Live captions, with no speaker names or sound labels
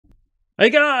Hey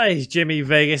guys, Jimmy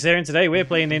Vegas here, and today we're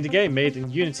playing an indie game made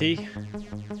in Unity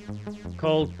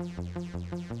called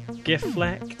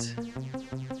Geflect?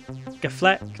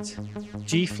 Geflect?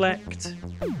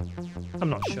 I'm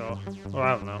not sure. Well,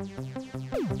 I don't know.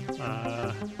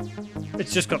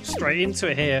 It's just got straight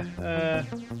into it here. Oh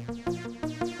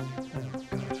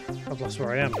god, I've lost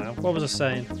where I am now. What was I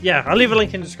saying? Yeah, I'll leave a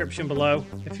link in the description below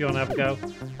if you want to have a go.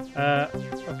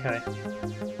 Okay.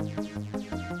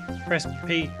 Press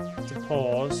P to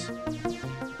pause.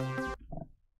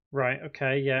 Right,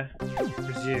 okay, yeah.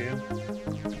 Resume.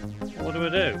 What do I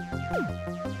do?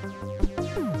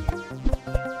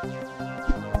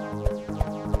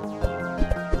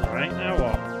 Right, now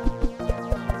what?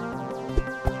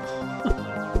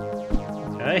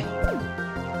 Okay.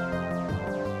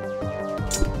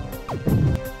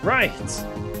 Right!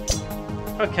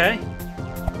 Okay.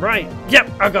 Right, yep,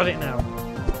 I got it now.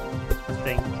 I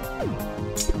think.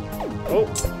 Oh!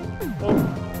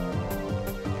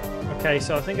 Okay,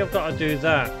 so I think I've got to do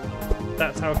that.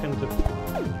 That's how I can do...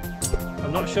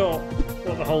 I'm not sure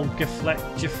what the whole Geflect,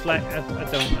 I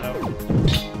don't know.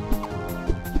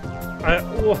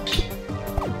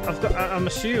 I'm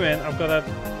assuming I've got to...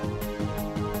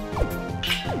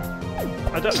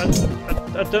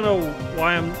 I don't know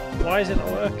why is it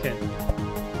not working? Do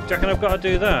you reckon I've got to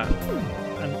do that?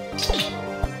 And...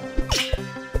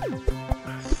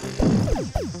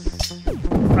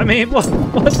 I mean, what's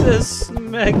this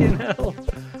megging hell?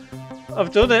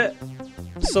 I've done it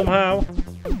somehow.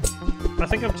 I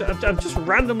think I'm just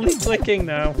randomly clicking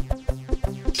now.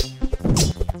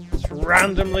 Just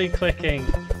randomly clicking.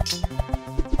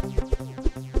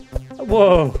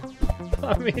 Whoa!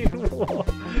 I mean, what?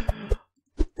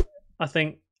 I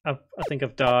think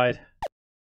I've died.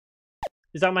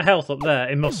 Is that my health up there?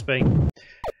 It must be.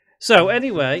 So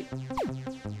anyway,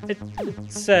 it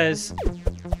says.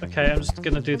 Okay, I'm just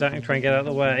going to do that and try and get out of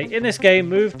the way. In this game,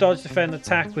 move, dodge, defend,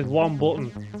 attack with one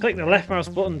button. Click the left mouse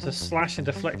button to slash and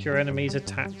deflect your enemies'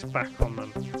 attacks back on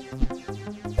them.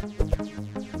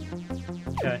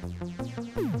 Okay.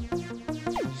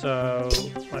 So,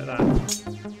 like that.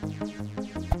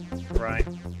 Right.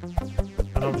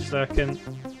 And obviously I can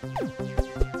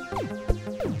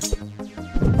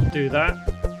do that.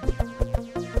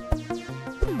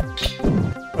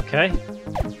 Okay.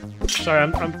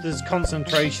 Sorry, there's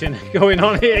concentration going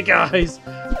on here, guys.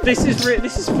 This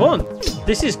is fun.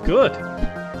 This is good.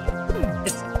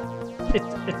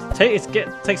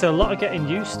 It takes a lot of getting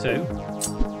used to.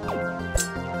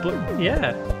 But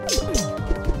yeah,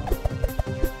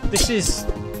 this is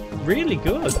really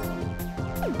good.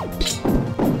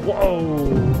 Whoa,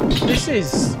 this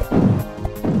is.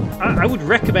 I would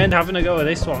recommend having a go at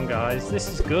this one, guys. This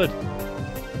is good.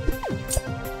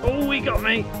 Oh, he got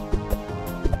me.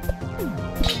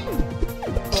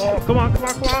 Oh, come on.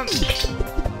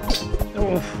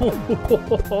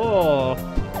 Oh,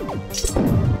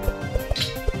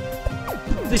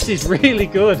 this is really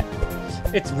good.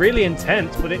 It's really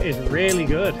intense, but it is really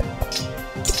good.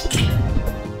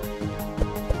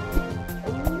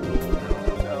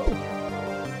 Oh, no.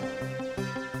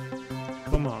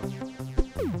 Come on.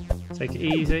 Take it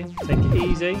easy.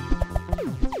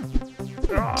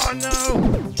 Oh,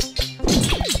 no.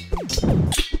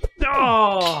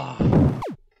 Oh.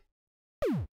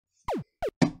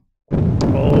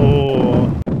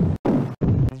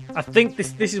 I think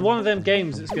this is one of them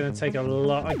games that's going to take a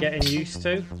lot of getting used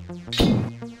to.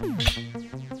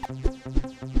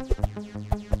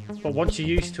 But once you're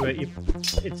used to it,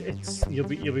 you'll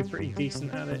be pretty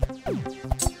decent at it.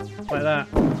 Like that.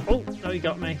 Oh no, you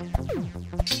got me.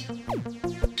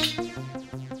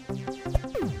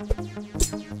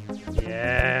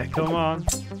 Yeah, come on.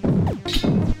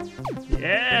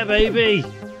 Yeah, baby.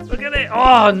 Look at it.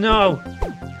 Oh no.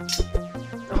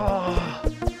 Oh.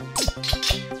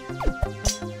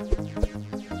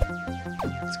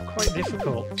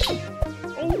 Difficult.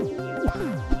 Oh.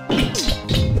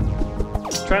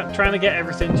 Trying to get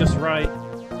everything just right.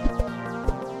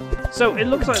 So it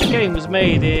looks like the game was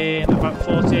made in about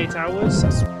 48 hours.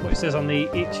 That's what it says on the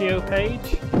itch.io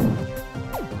page.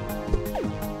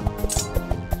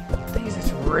 I think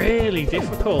it's really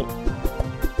difficult.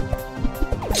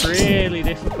 Really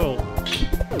difficult.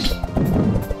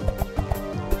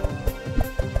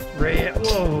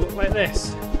 Whoa, like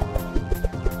this.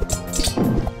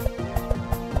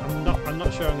 I'm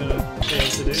not sure I'm going to be able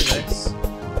to do this.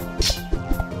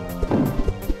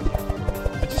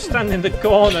 I just stand in the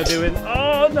corner doing...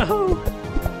 Oh no!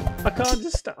 I can't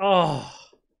just... Oh!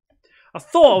 I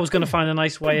thought I was going to find a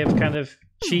nice way of kind of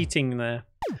cheating there.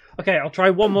 Okay, I'll try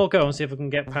one more go and see if I can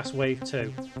get past wave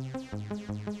 2.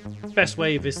 Best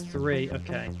wave is 3,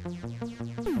 okay.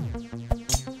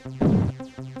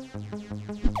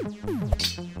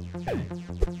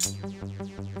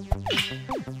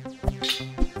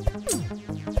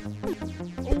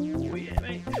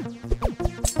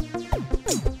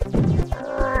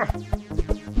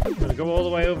 go all the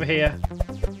way over here.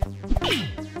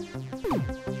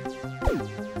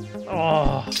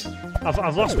 Oh,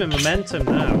 I've lost my momentum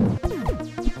now.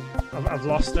 I've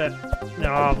lost it.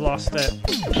 No, I've lost it.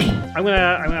 I'm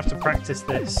gonna have to practice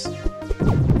this.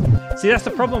 See, that's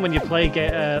the problem when you play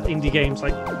indie games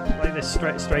like this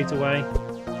straight away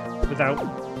without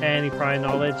any prior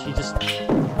knowledge. You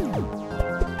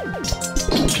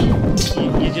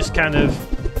just kind of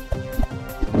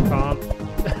can't.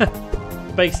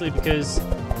 Basically because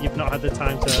you've not had the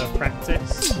time to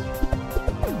practice.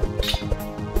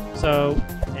 So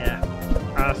yeah,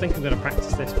 I think I'm going to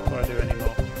practice this before I do any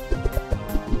more.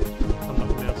 I'm not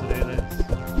going to be able to do this.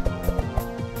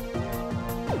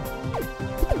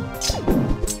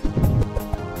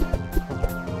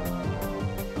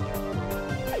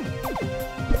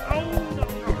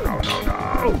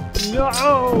 No!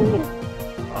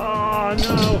 Oh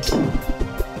no!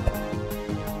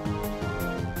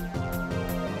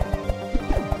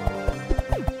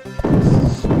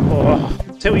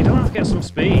 Oh, Till, you don't have to get some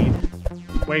speed.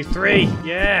 Wave 3,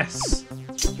 yes!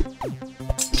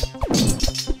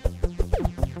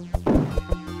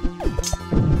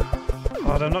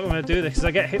 God, I'm not going to do this because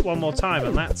I get hit one more time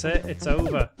and that's it. It's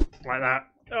over. Like that.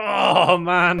 Oh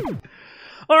man!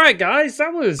 Alright guys,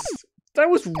 that was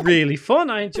really fun.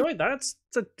 I enjoyed that. It's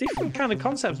a different kind of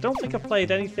concept. I don't think I've played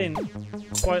anything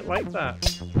quite like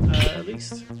that. At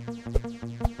least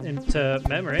into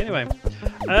memory anyway.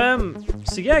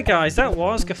 So yeah guys, that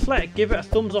was Geflect. Give it a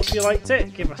thumbs up if you liked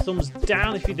it. Give it a thumbs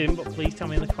down if you didn't, but please tell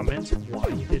me in the comments why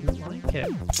you didn't like it.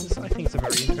 I think it's a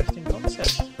very interesting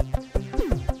concept.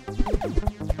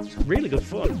 It's really good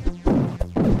fun.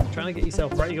 Trying to get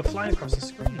yourself ready to go flying across the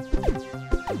screen.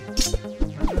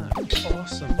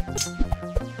 Awesome.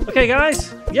 Okay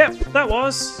guys, yep, that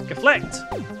was Geflect.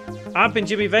 I've been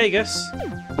Jimmy Vegas,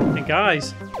 and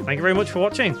guys, thank you very much for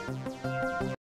watching.